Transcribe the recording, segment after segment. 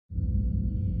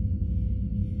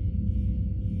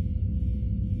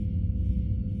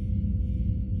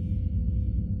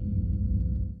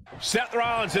Seth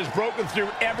Rollins has broken through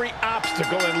every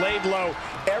obstacle and laid low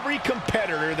every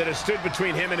competitor that has stood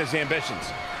between him and his ambitions.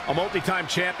 A multi-time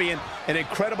champion, an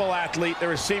incredible athlete,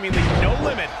 there is seemingly no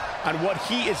limit on what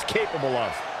he is capable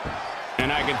of.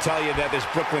 And I can tell you that this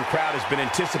Brooklyn crowd has been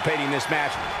anticipating this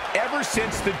match ever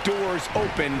since the doors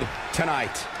opened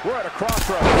tonight. We're at a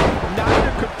crossroads.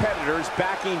 Neither competitor's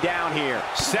backing down here.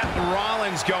 Seth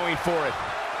Rollins going for it.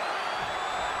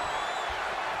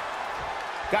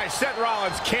 Guys, Seth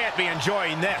Rollins can't be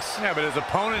enjoying this. Yeah, but his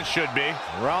opponent should be.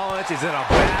 Rollins is in a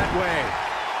bad way.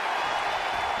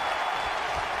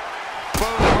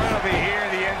 Boom, right over here,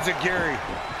 the enziguri.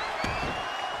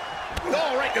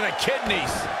 Oh, right to the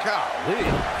kidneys. Golly.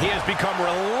 He has become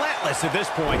relentless at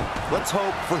this point. Let's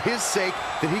hope, for his sake,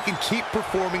 that he can keep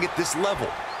performing at this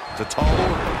level. It's a tall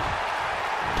order.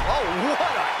 Oh, what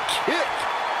a kick.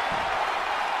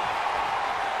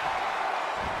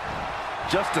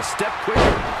 Just a step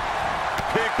quicker.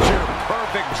 Picture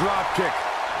perfect drop kick.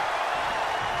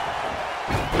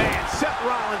 Man, Seth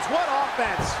Rollins, what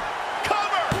offense.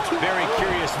 Cover! Very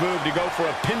curious move to go for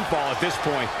a pinfall at this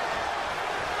point.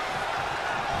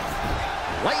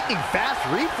 Lightning fast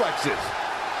reflexes.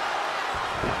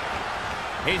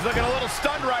 He's looking a little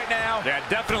stunned right now. Yeah,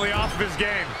 definitely off of his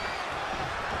game.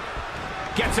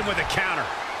 Gets him with a counter.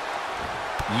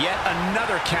 Yet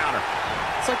another counter.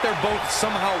 It's like they're both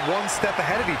somehow one step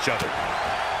ahead of each other.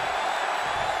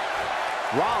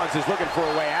 Rollins is looking for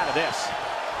a way out of this.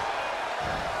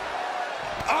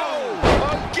 Oh,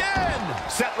 again!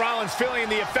 Seth Rollins feeling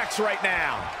the effects right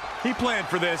now. He planned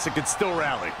for this and could still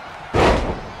rally.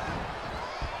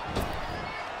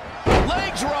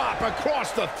 Leg drop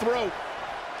across the throat.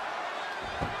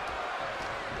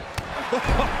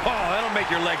 Oh, that'll make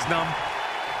your legs numb.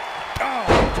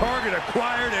 Oh, target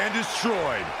acquired and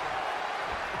destroyed.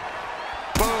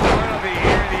 Boom, right over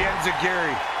here, the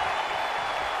enziguri.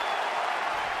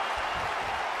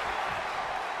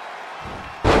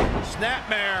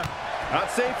 Snapmare. Not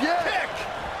safe yet.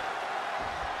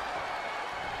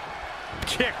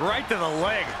 Kick right to the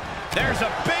leg. There's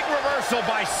a big reversal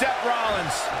by Seth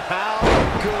Rollins. How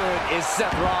good is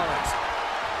Seth Rollins?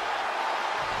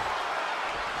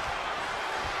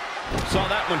 Saw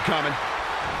that one coming.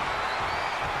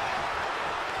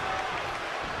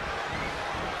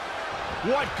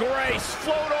 What grace.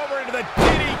 Float over into the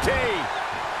DDT.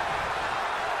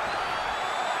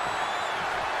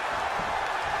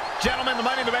 Gentlemen, the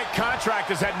Money in the Bank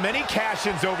contract has had many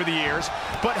cash-ins over the years,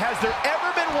 but has there ever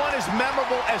been one as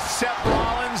memorable as Seth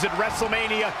Rollins at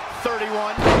WrestleMania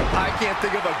 31? I can't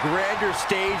think of a grander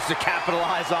stage to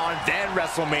capitalize on than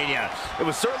WrestleMania. It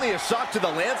was certainly a shock to the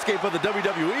landscape of the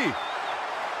WWE.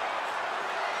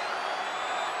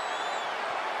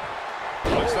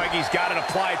 Looks like he's got it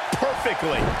applied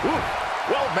perfectly. Ooh,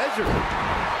 well measured.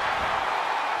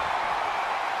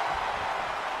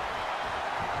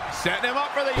 Setting him up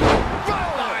for the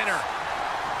frontliner.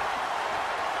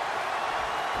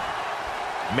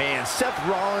 Man, Seth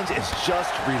Rollins is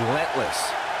just relentless.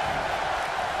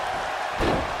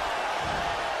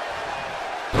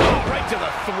 Oh, right to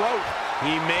the throat.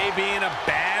 He may be in a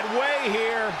bad way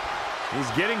here.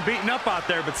 He's getting beaten up out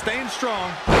there, but staying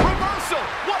strong. Reversal.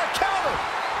 What a counter.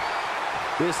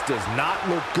 This does not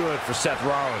look good for Seth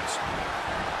Rollins.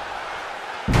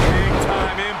 Big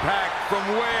time impact from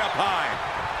way up high.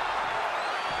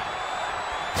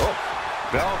 Oh,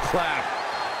 bell clap.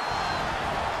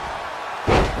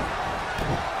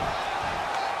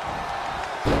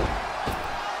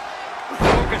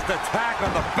 Focused attack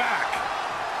on the back.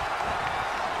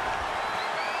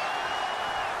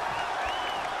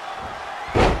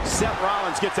 Seth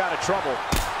Rollins gets out of trouble,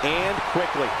 and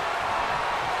quickly.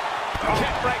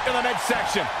 Kick right to the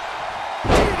midsection.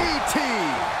 DDT!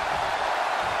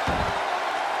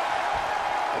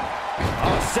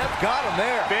 Oh, Seth got him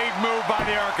there. Big move by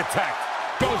the architect.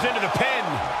 Goes into the pin.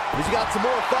 He's got some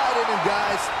more fight in him,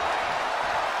 guys.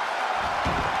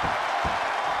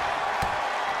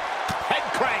 Head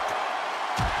crank.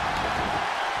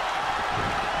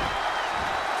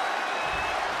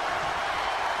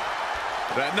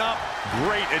 Setting up.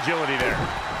 Great agility there.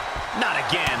 Not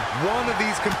again. One of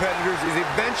these competitors is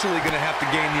eventually going to have to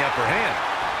gain the upper hand.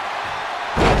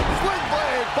 Swing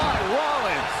blade by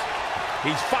Rollins.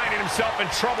 He's finding himself in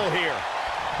trouble here.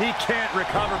 He can't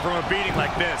recover from a beating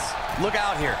like this. Look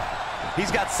out here. He's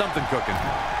got something cooking.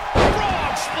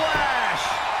 Frog splash.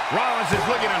 Rollins is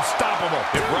looking unstoppable.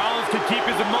 If Rollins can keep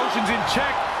his emotions in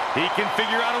check, he can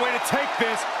figure out a way to take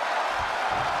this.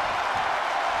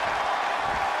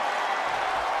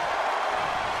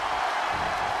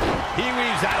 He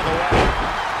weaves out of the way.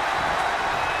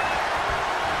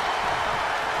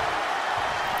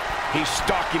 He's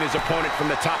stalking his opponent from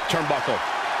the top turnbuckle.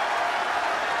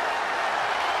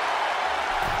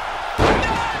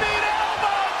 Diving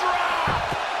elbow drop!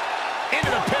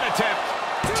 Into the pin attempt.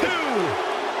 2.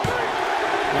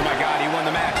 Oh my God, he won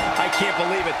the match. I can't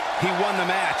believe it. He won the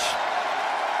match.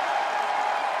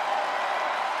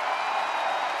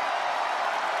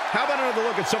 How about another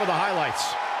look at some of the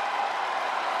highlights?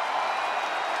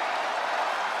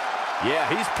 Yeah,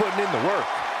 he's putting in the work.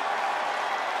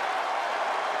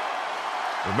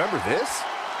 Remember this?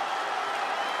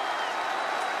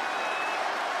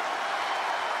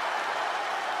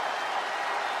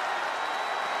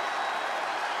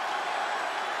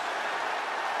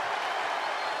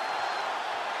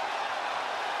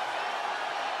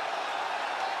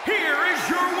 Here is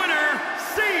your winner,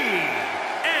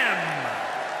 CM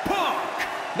Punk.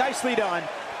 Nicely done,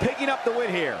 picking up the win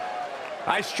here.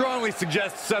 I strongly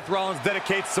suggest Seth Rollins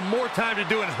dedicates some more time to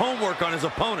doing homework on his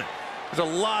opponent. There's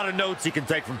a lot of notes he can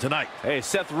take from tonight. Hey,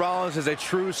 Seth Rollins is a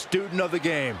true student of the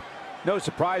game. No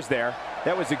surprise there.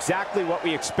 That was exactly what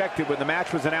we expected when the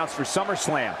match was announced for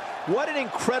SummerSlam. What an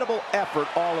incredible effort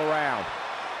all around.